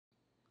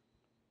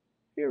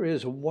Here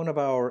is one of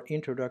our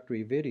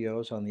introductory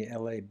videos on the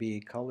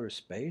LAB color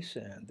space,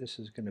 and this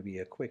is going to be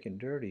a quick and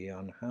dirty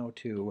on how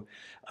to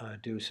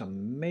do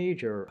some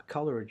major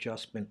color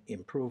adjustment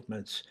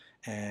improvements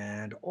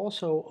and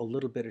also a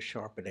little bit of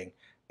sharpening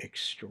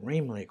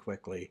extremely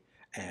quickly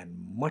and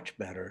much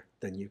better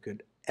than you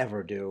could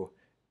ever do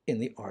in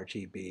the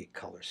RGB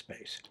color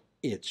space.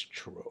 It's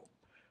true.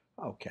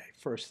 Okay,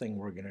 first thing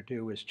we're going to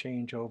do is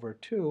change over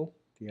to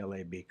the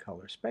LAB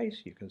color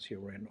space. You can see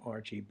we're in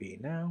RGB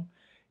now.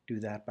 Do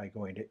that by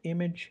going to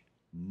Image,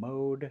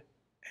 Mode,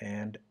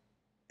 and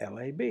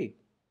LAB.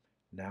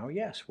 Now,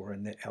 yes, we're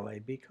in the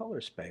LAB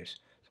color space.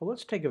 So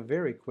let's take a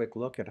very quick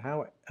look at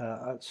how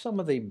some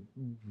of the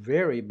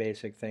very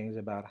basic things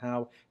about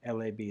how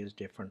LAB is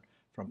different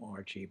from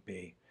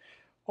RGB.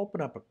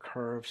 Open up a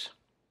Curves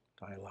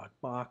dialog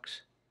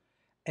box,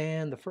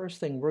 and the first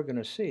thing we're going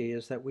to see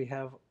is that we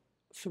have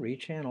three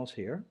channels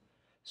here,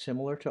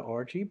 similar to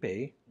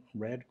RGB,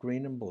 red,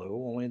 green, and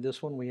blue, only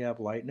this one we have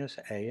lightness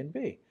A and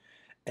B.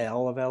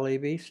 L of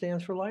LAB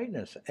stands for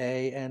lightness.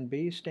 A and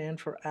B stand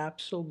for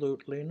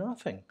absolutely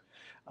nothing.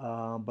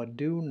 But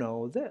do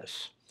know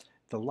this.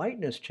 The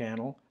lightness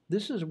channel,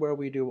 this is where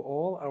we do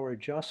all our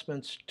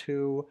adjustments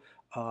to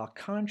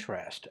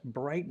contrast,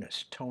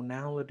 brightness,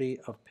 tonality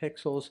of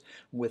pixels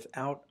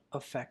without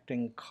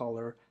affecting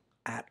color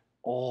at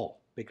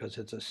all because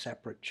it's a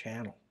separate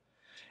channel.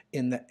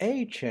 In the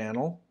A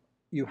channel,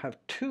 you have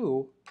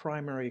two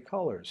primary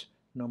colors.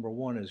 Number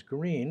one is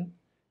green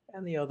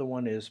and the other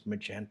one is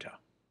magenta.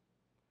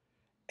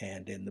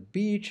 And in the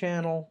B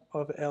channel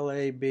of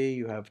LAB,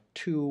 you have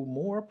two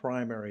more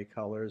primary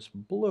colors,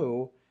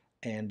 blue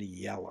and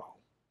yellow.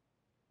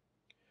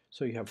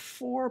 So you have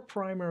four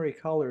primary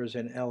colors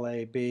in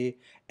LAB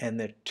and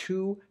the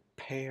two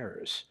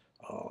pairs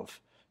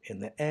of, in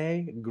the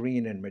A,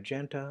 green and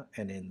magenta,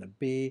 and in the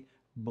B,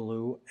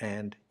 blue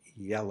and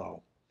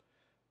yellow.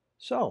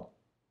 So,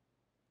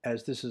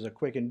 as this is a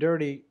quick and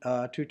dirty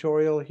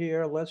tutorial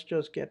here, let's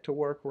just get to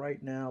work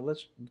right now.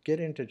 Let's get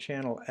into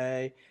channel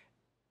A.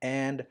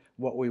 And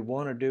what we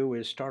want to do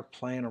is start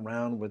playing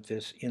around with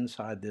this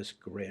inside this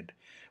grid.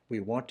 We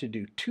want to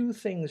do two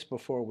things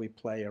before we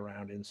play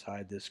around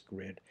inside this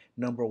grid.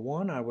 Number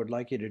one, I would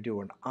like you to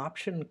do an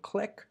Option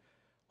click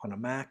on a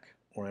Mac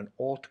or an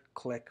Alt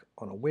click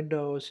on a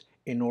Windows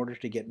in order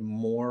to get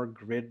more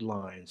grid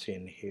lines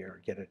in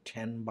here. Get a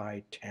 10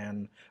 by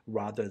 10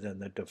 rather than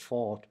the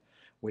default,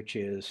 which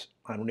is,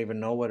 I don't even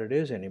know what it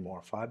is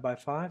anymore, 5 by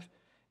 5?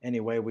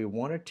 Anyway, we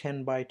want a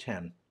 10 by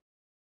 10.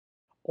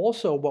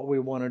 Also, what we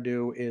want to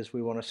do is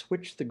we want to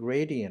switch the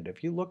gradient.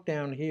 If you look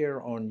down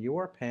here on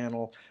your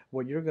panel,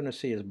 what you're going to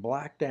see is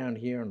black down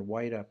here and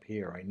white up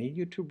here. I need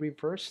you to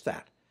reverse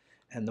that.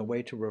 And the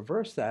way to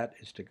reverse that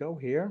is to go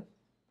here,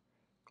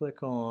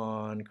 click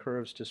on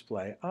Curves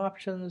Display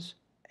Options,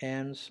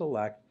 and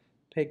select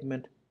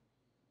Pigment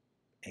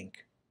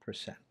Ink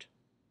Percent.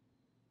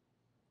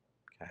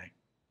 Okay.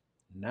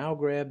 Now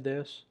grab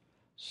this,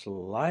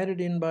 slide it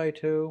in by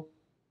 2.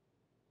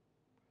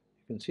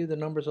 You can see the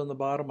numbers on the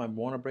bottom. I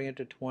want to bring it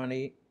to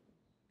 20.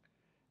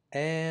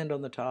 And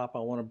on the top, I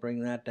want to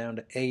bring that down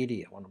to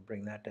 80. I want to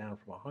bring that down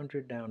from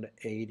 100 down to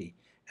 80.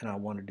 And I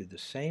want to do the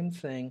same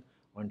thing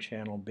on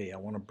channel B. I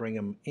want to bring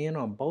them in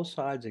on both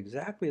sides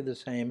exactly the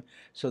same,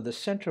 so the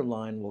center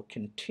line will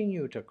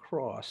continue to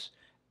cross,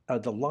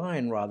 the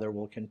line rather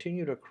will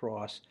continue to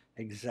cross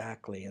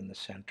exactly in the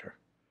center.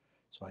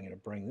 So I'm going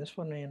to bring this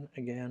one in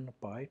again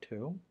by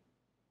 2.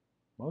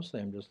 Mostly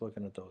I'm just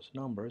looking at those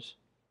numbers.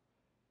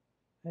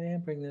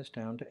 And bring this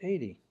down to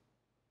 80.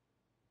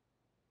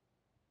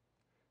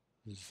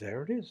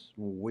 There it is.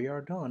 We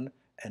are done.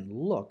 And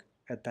look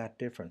at that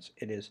difference.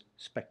 It is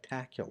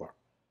spectacular.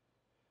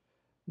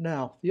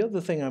 Now, the other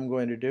thing I'm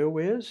going to do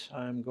is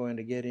I'm going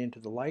to get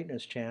into the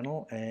lightness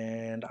channel,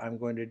 and I'm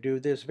going to do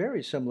this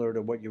very similar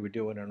to what you would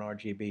do in an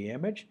RGB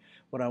image.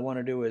 What I want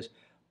to do is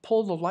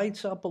pull the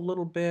lights up a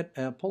little bit,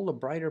 pull the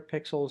brighter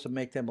pixels and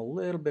make them a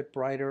little bit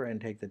brighter,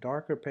 and take the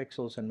darker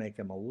pixels and make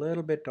them a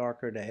little bit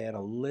darker to add a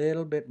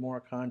little bit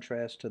more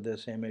contrast to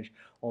this image,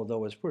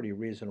 although it's pretty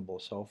reasonable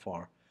so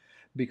far.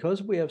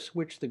 Because we have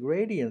switched the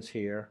gradients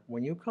here,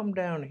 when you come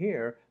down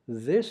here,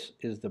 this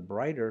is the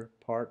brighter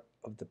part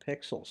of the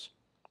pixels.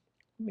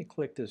 Let me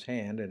click this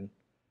hand and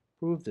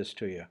prove this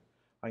to you.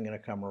 I'm going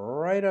to come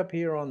right up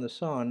here on the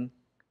sun,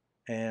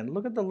 and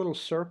look at the little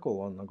circle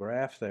on the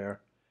graph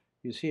there.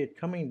 You see it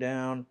coming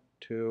down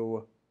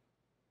to,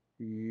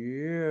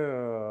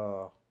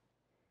 yeah,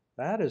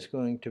 that is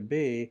going to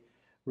be,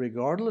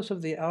 regardless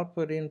of the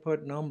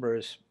output-input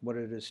numbers, what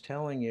it is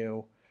telling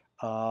you,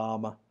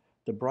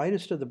 the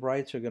brightest of the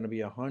brights are going to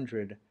be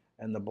 100,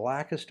 and the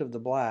blackest of the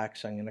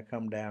blacks, I'm going to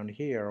come down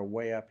here,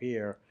 way up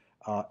here,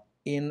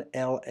 in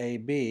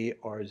LAB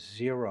are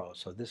 0.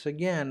 So this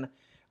again,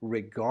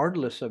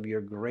 regardless of your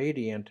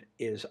gradient,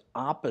 is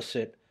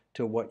opposite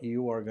to what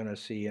you are going to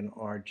see in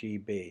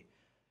RGB.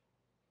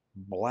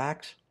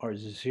 Blacks are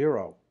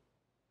 0,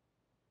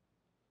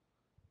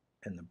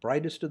 and the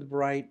brightest of the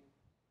bright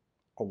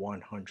are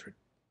 100.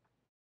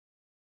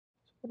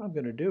 What I'm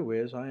going to do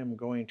is I am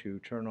going to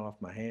turn off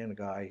my hand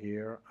guy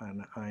here,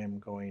 and I am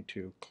going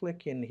to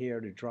click in here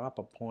to drop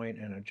a point,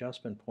 an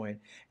adjustment point,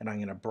 and I'm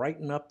going to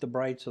brighten up the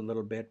brights a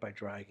little bit by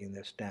dragging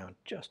this down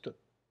just a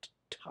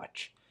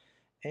touch.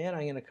 And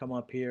I'm going to come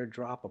up here,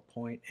 drop a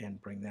point, and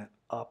bring that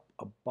up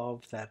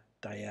above that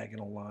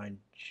diagonal line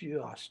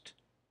just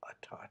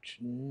a touch,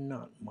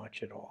 not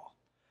much at all.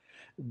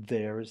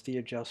 There is the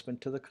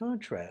adjustment to the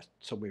contrast.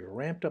 So we've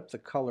ramped up the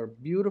color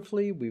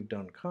beautifully. We've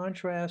done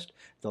contrast.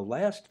 The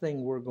last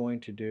thing we're going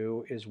to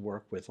do is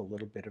work with a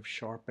little bit of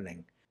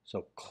sharpening.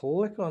 So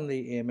click on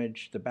the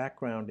image, the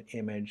background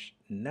image.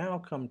 Now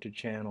come to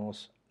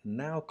channels.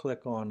 Now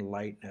click on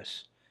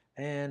lightness.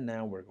 And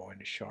now we're going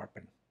to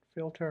sharpen.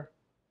 Filter,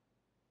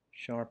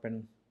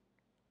 sharpen,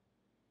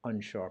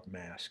 unsharp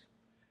mask.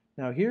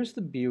 Now here's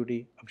the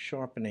beauty of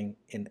sharpening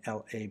in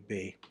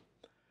LAB.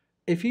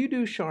 If you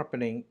do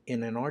sharpening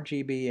in an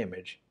RGB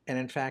image, and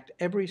in fact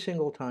every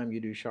single time you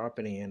do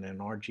sharpening in an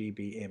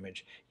RGB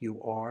image,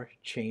 you are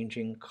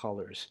changing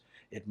colors.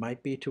 It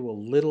might be to a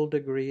little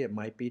degree, it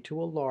might be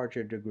to a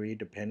larger degree,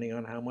 depending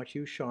on how much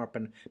you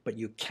sharpen, but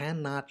you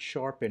cannot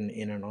sharpen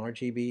in an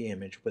RGB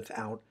image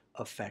without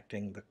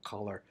affecting the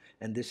color.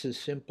 And this is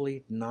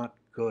simply not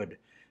good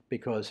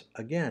because,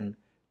 again,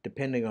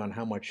 depending on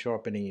how much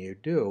sharpening you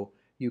do,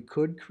 you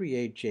could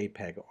create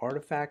JPEG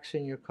artifacts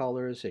in your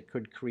colors. It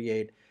could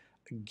create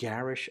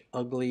garish,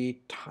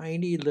 ugly,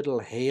 tiny little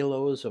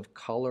halos of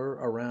color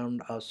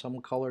around some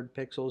colored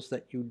pixels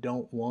that you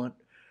don't want.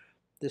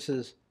 This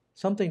is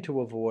something to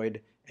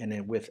avoid,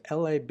 and with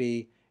LAB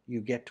you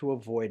get to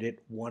avoid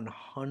it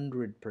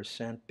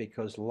 100%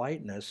 because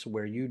lightness,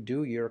 where you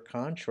do your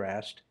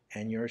contrast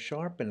and your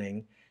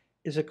sharpening,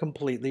 is a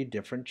completely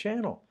different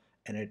channel,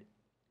 and it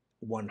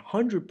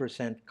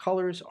 100%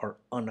 colors are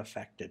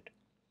unaffected.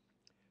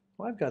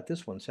 Well, I've got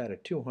this one set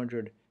at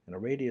 200 and a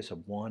radius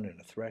of 1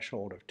 and a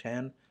threshold of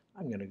 10.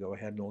 I'm going to go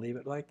ahead and leave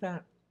it like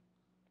that.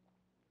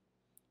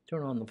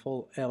 Turn on the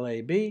full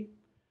LAB,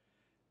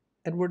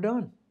 and we're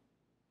done.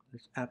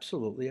 It's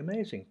absolutely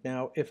amazing.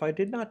 Now, if I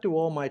did not do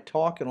all my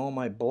talk and all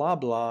my blah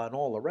blah and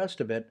all the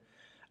rest of it,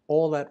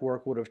 all that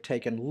work would have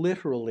taken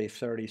literally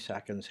 30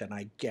 seconds, and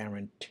I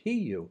guarantee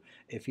you,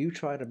 if you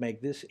try to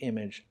make this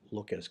image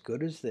look as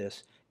good as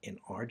this in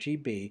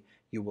RGB,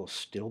 you will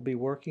still be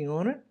working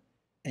on it,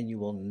 and you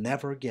will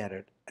never get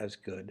it as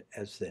good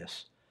as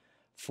this.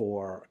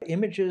 For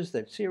images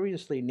that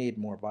seriously need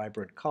more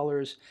vibrant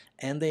colors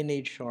and they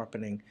need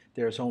sharpening,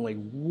 there's only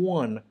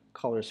one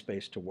color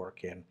space to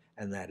work in,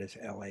 and that is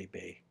LAB.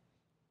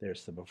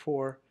 There's the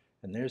before,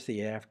 and there's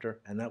the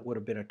after, and that would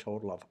have been a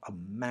total of a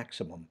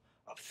maximum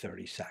of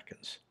 30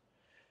 seconds.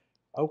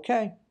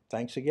 Okay,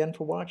 thanks again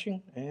for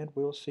watching, and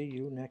we'll see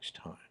you next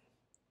time.